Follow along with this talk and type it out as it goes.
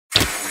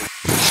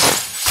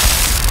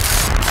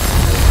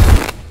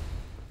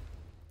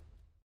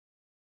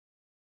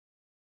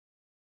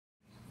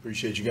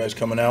Appreciate you guys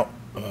coming out.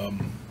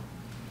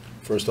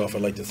 First off,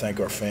 I'd like to thank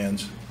our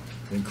fans.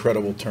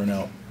 Incredible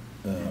turnout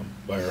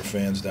by our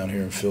fans down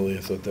here in Philly.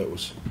 I thought that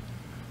was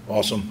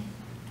awesome.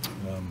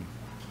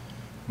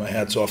 My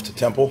hat's off to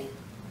Temple.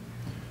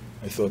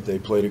 I thought they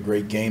played a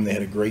great game. They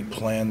had a great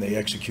plan. They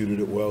executed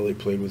it well. They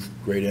played with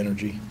great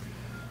energy.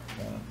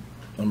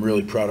 I'm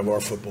really proud of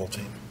our football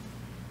team.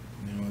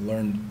 You know, I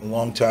learned a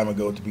long time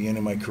ago at the beginning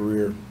of my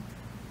career,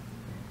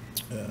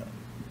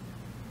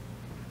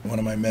 one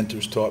of my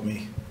mentors taught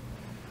me,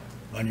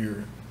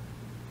 on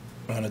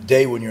a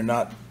day when you're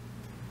not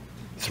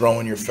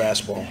throwing your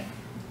fastball,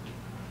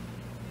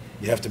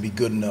 you have to be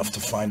good enough to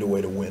find a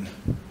way to win.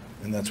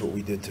 And that's what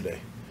we did today.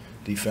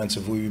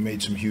 Defensively, we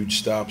made some huge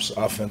stops.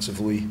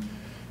 Offensively,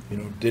 you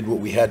know, did what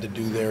we had to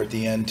do there at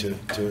the end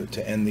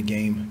to end the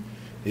game.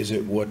 Is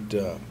it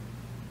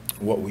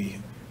what we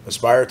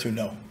aspire to?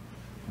 No.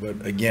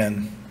 But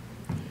again,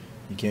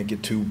 you can't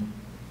get too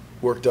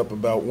worked up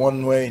about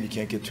one way and you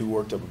can't get too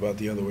worked up about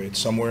the other way. It's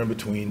somewhere in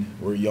between.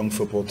 We're a young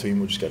football team.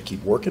 We just got to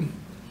keep working,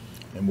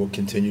 and we'll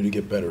continue to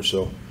get better.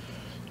 So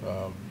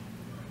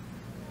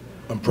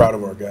I'm proud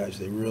of our guys.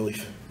 They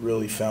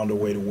really found a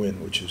way to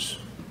win, which is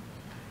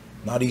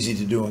not easy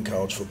to do in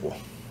college football.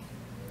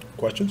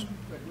 Questions?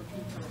 Greg, what can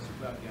you tell us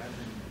about Gavin?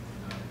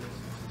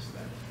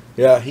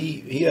 Yeah,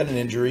 he had an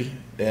injury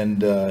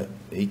and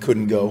he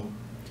couldn't go.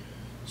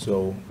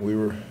 So we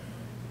were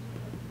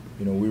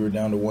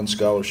down to one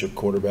scholarship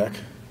quarterback.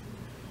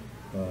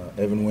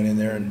 Evan went in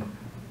there and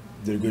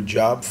did a good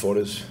job, fought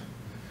his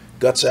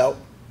guts out,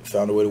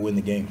 found a way to win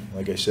the game.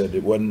 Like I said,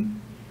 it wasn't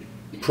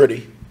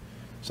pretty,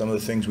 some of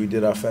the things we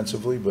did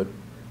offensively, but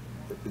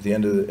at the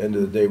end of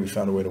the day, we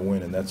found a way to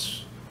win, and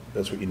that's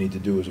what you need to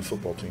do as a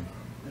football team.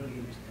 I know the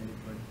game extended,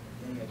 but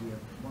any idea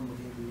when what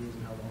the injury is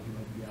and how long he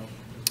might be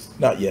out?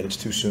 Not yet. It's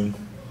too soon.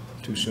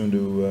 Too soon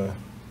to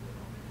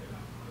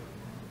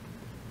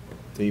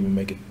even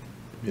make it,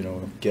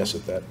 guess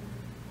at that.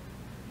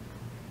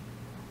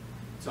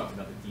 Talked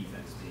about the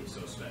defense being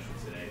so special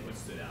today. What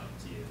stood out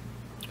to you?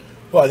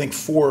 Well, I think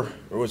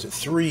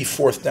 3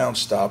 fourth down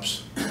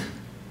stops.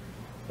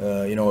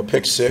 A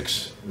pick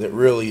six that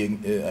really,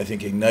 I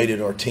think,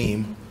 ignited our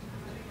team.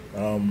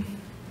 I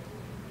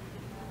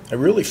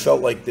really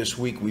felt like this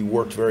week we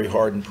worked very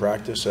hard in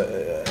practice.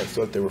 I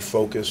thought they were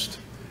focused.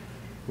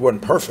 It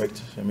wasn't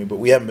perfect, but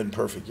we haven't been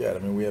perfect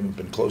yet. We haven't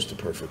been close to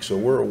perfect. So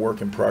we're a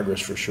work in progress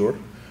for sure.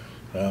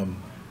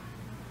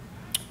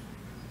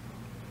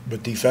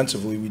 But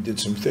defensively, we did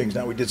some things.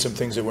 Now, we did some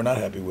things that we're not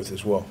happy with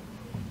as well.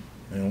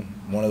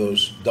 One of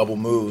those double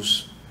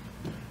moves,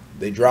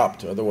 they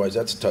dropped. Otherwise,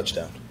 that's a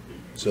touchdown.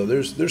 So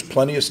there's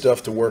plenty of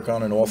stuff to work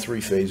on in all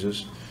three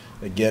phases.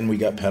 Again, we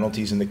got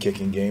penalties in the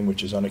kicking game,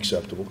 which is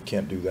unacceptable.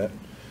 Can't do that.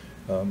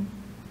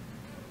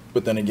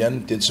 But then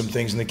again, did some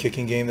things in the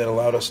kicking game that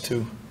allowed us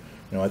to.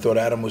 I thought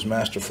Adam was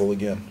masterful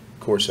again,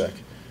 Corsack.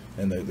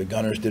 And the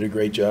Gunners did a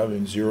great job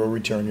in 0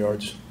 return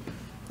yards.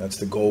 That's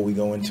the goal we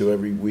go into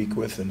every week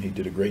with, and he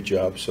did a great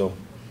job. So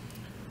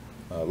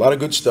a lot of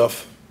good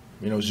stuff.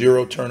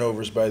 0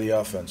 turnovers by the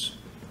offense.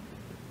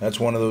 That's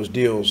one of those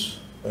deals.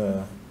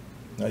 I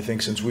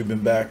think since we've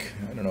been back,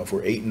 I don't know if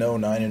we're 8-0,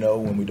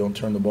 9-0 when we don't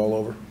turn the ball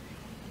over.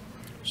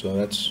 So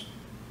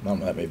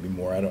that may be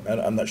more.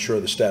 I'm not sure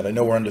of the stat. I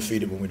know we're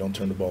undefeated when we don't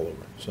turn the ball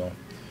over. So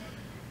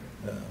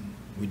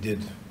we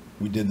did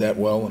that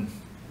well. And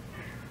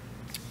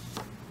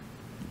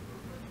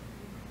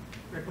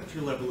Greg, what's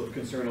your level of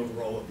concern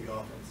overall with the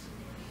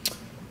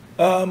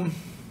offense?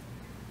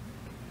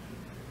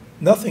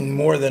 Nothing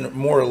more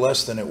or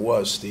less than it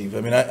was, Steve.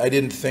 I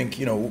didn't think,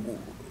 it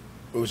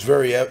was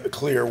very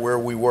clear where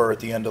we were at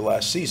the end of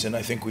last season.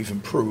 I think we've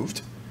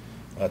improved.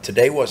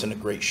 Today wasn't a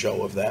great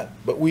show of that,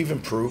 but we've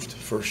improved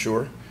for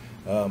sure.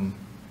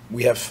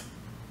 We have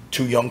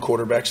 2 young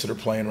quarterbacks that are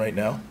playing right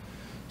now,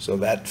 so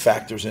that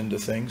factors into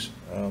things.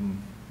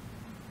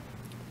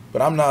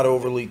 But I'm not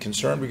overly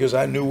concerned because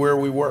I knew where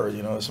we were.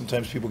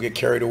 Sometimes people get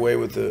carried away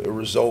with a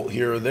result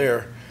here or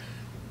there.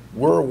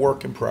 We're a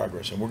work in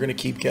progress, and we're going to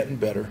keep getting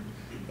better.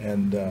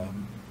 And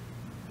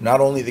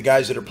not only the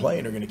guys that are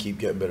playing are going to keep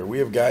getting better. We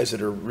have guys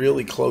that are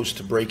really close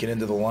to breaking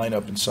into the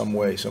lineup in some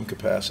way, some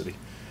capacity.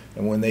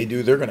 And when they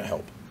do, they're going to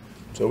help.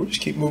 So we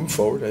just keep moving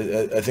forward.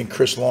 I think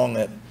Chris Long,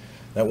 that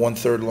one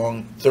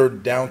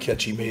third down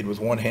catch he made with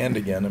one hand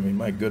again.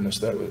 My goodness,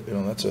 that was,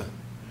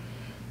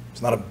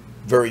 it's not a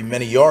very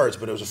many yards,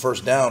 but it was a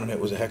first down, and it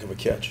was a heck of a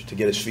catch to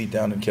get his feet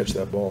down and catch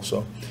that ball.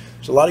 So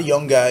there's a lot of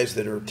young guys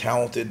that are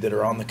talented, that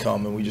are on the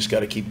come, and we just got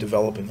to keep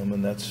developing them,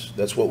 and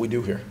that's what we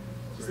do here.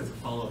 Just as a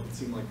follow-up, it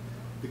seemed like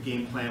the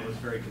game plan was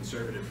very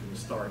conservative from the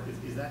start.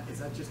 Is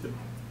that just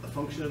a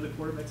function of the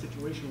quarterback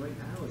situation right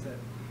now? Is that?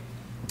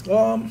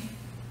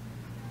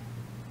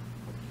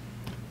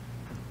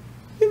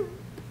 It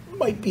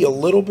might be a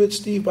little bit,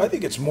 Steve, but I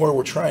think it's more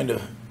we're trying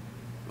to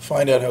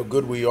find out how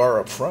good we are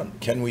up front.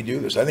 Can we do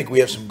this? I think we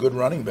have some good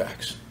running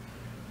backs.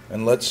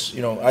 And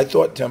I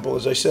thought Temple,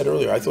 as I said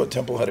earlier, I thought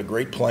Temple had a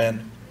great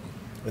plan,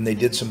 and they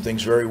did some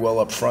things very well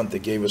up front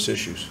that gave us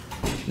issues.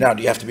 Now,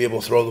 do you have to be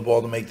able to throw the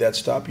ball to make that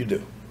stop? You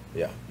do.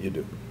 Yeah, you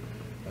do.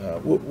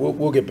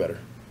 we'll get better.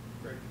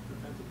 Greg,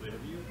 defensively,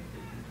 have you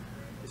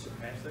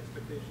surpassed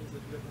expectations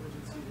that you had going into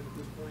the season at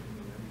this point? I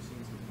mean, have you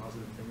seen some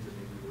positive things that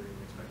maybe you weren't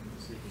even expecting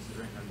to see,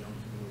 considering how young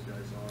some of those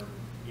guys are,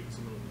 even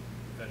some of the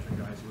veteran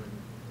guys who are in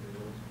their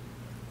roles?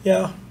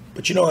 Yeah,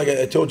 but you know, like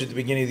I told you at the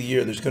beginning of the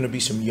year, there's going to be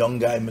some young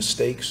guy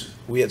mistakes.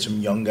 We had some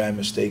young guy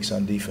mistakes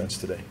on defense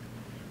today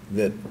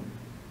that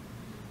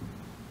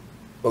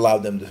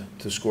allowed them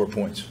to score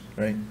points,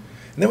 right?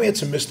 And then we had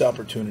some missed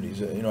opportunities.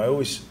 You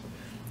know,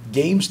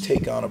 games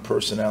take on a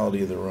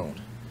personality of their own.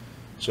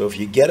 So if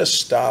you get a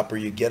stop or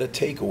you get a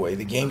takeaway,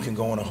 the game can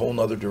go in a whole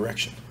nother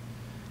direction.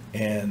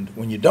 And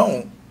when you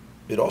don't,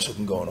 it also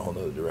can go in a whole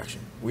nother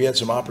direction. We had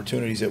some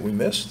opportunities that we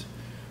missed,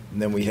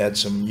 and then we had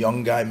some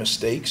young guy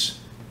mistakes.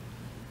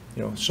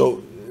 You know,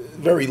 so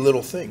very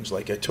little things,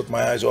 like I took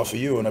my eyes off of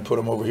you and I put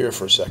them over here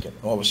for a second.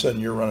 All of a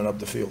sudden, you're running up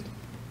the field.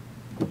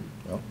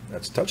 Well,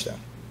 that's a touchdown,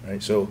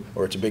 right? So,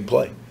 or it's a big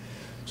play.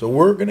 So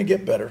we're going to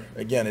get better.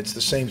 Again, it's the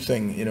same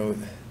thing. You know,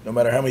 no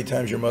matter how many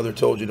times your mother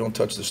told you don't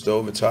touch the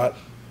stove, it's hot.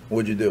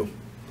 What'd you do?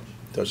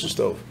 Touch the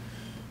stove.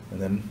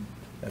 And then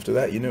after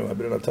that, you knew I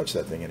better not touch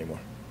that thing anymore.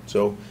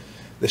 So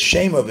the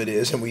shame of it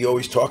is, and we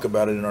always talk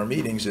about it in our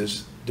meetings,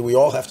 is do we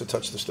all have to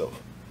touch the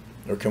stove,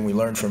 or can we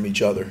learn from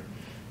each other?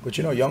 But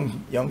you know,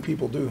 young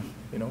people do.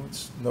 You know,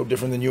 it's no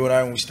different than you and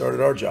I when we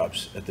started our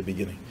jobs at the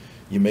beginning.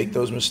 You make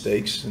those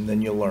mistakes, and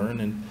then you learn,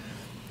 and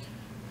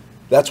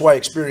that's why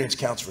experience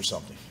counts for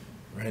something,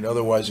 right?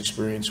 Otherwise,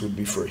 experience would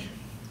be free.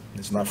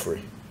 It's not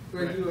free.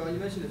 Greg, you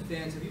mentioned the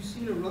fans. Have you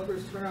seen a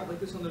Rutgers turnout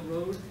like this on the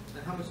road,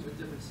 and how much of a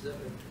difference does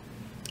that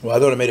make? Well, I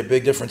thought it made a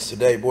big difference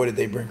today. Boy, did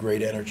they bring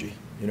great energy.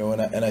 You know,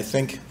 and I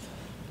think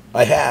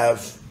I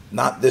have,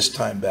 not this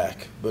time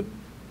back, but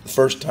the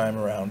first time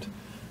around,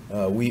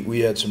 we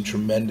had some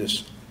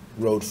tremendous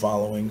road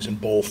followings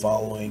and bowl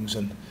followings,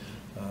 and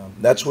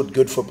that's what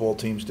good football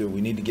teams do.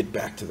 We need to get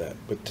back to that.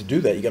 But to do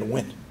that, you got to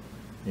win.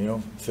 You know,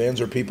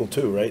 fans are people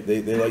too, right?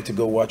 They like to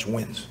go watch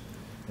wins,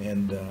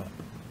 and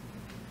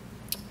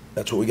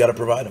that's what we got to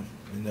provide them.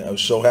 And I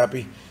was so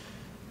happy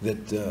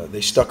that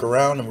they stuck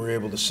around and were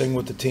able to sing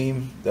with the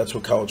team. That's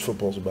what college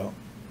football's about.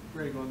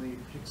 Greg, on the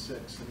pick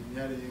six, I mean,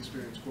 you had an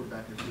experienced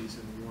quarterback in case,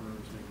 and Warner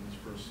was making his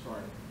first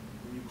start.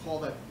 When you call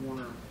that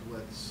corner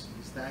blitz,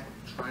 is that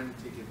trying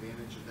to take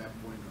advantage at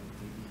that point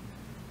of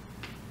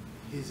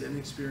maybe his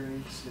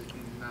inexperience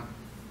and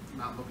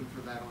not looking for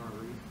that on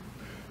a read?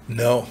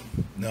 No,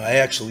 I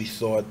actually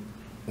thought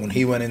when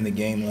he went in the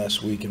game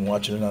last week and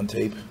watching it on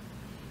tape,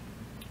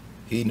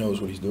 he knows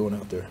what he's doing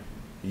out there.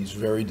 He's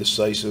very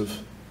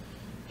decisive.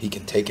 He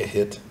can take a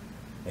hit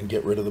and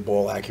get rid of the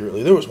ball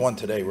accurately. There was one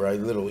today where I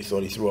literally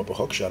thought he threw up a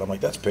hook shot. I'm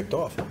like, that's picked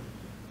off.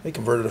 They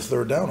converted a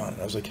third down on it.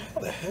 I was like, how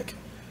the heck?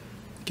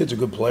 The kid's a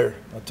good player.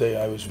 I'll tell you,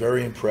 I was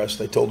very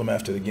impressed. I told him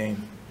after the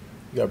game,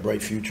 you got a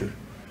bright future.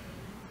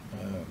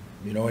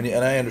 You know,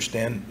 and I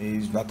understand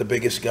he's not the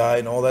biggest guy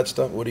and all that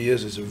stuff. What he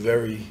is a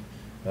very,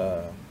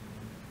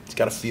 he's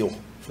got a feel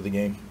for the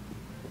game.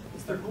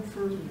 Is there hope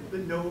for the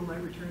Noah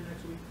might return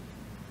next week?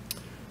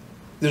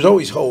 There's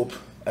always hope.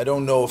 I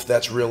don't know if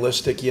that's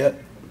realistic yet.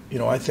 You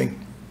know, I think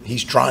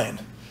he's trying.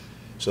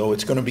 So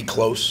it's going to be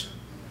close.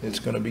 It's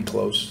going to be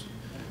close.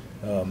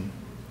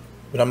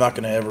 But I'm not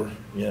going to ever,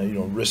 you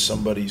know, risk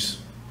somebody's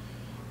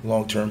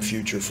long-term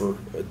future for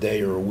a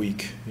day or a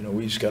week. You know,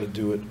 we just got to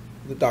do it.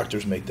 The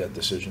doctors make that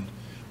decision,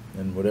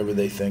 and whatever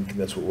they think,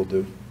 that's what we'll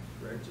do.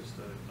 Greg, just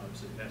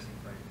obviously passing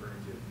Frank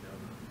Burns, you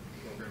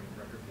know, program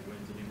record for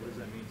wins. I mean, what does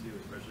that mean to you,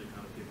 especially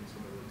kind of given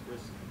some of the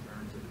twists and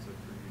turns that it took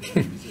for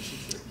you to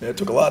positions? Yeah, it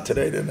took a lot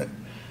today, didn't it?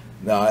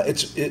 No,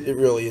 it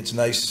really, it's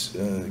nice.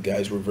 The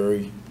guys were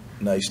very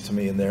nice to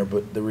me in there,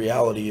 but the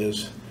reality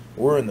is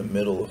we're in the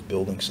middle of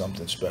building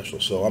something special.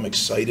 So I'm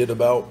excited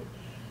about,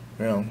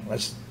 you know, I'm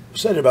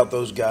excited about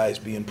those guys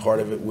being part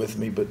of it with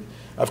me, but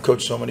I've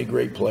coached so many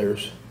great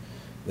players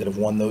that have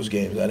won those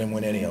games. I didn't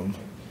win any of them,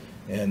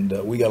 and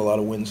we got a lot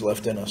of wins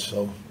left in us.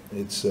 So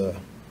it's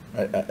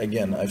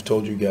again, I've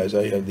told you guys,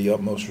 I have the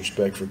utmost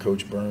respect for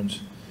Coach Burns.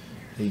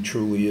 He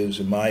truly is,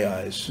 in my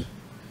eyes,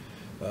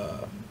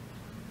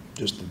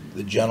 just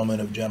the gentleman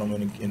of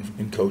gentlemen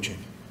in coaching.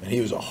 And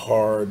he was a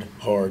hard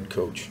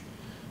coach,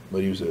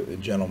 but he was a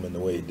gentleman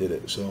the way he did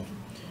it. So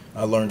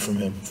I learned from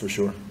him for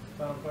sure.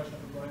 Final question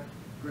for Brian.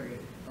 Greg,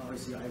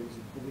 obviously I was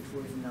hoping for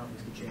you from now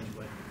this could change,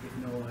 but if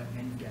Noah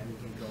and Gavin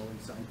can go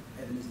and sign,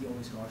 Evan is the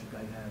only scholarship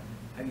guy you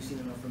have you seen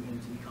enough from him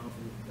to be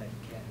confident that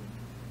he can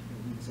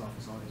lead this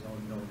office on his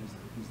own, knowing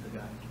he's the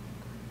guy?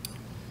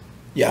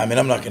 Yeah, I mean,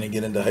 I'm not going to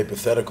get into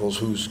hypotheticals,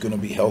 who's going to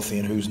be healthy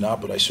and who's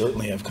not, but I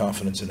certainly have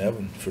confidence in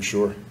Evan, for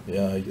sure.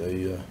 Yeah,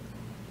 he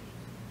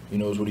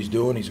knows what he's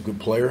doing. He's a good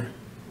player.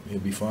 He'll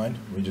be fine.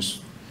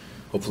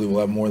 Hopefully we'll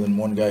have more than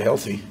one guy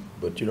healthy.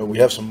 But, you know, we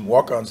have some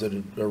walk-ons that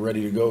are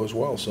ready to go as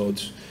well. So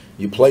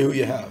you play who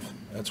you have.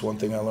 That's one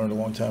thing I learned a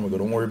long time ago.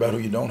 Don't worry about who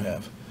you don't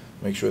have.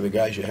 Make sure the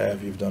guys you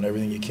have, you've done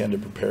everything you can to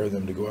prepare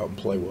them to go out and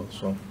play well.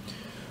 So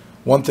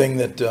one thing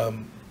that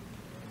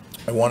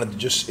I wanted to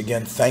just,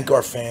 again, thank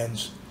our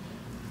fans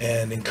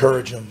and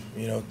encourage them.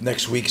 You know,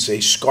 next week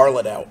say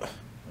Scarlet out,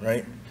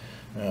 right?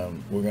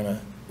 We're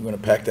We're going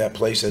to pack that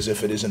place as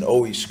if it isn't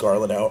always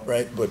scarlet out,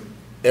 right? But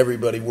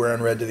everybody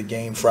wearing red to the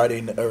game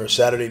Friday or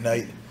Saturday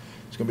night.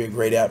 It's going to be a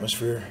great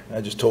atmosphere.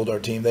 I just told our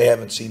team they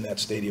haven't seen that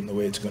stadium the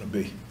way it's going to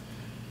be.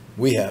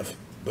 We have,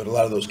 but a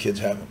lot of those kids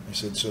haven't. I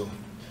said, so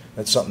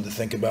that's something to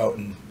think about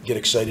and get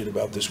excited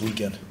about this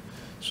weekend.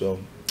 So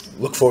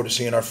look forward to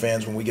seeing our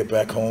fans when we get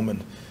back home,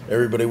 and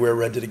everybody wear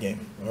red to the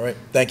game. All right?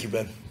 Thank you,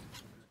 Ben.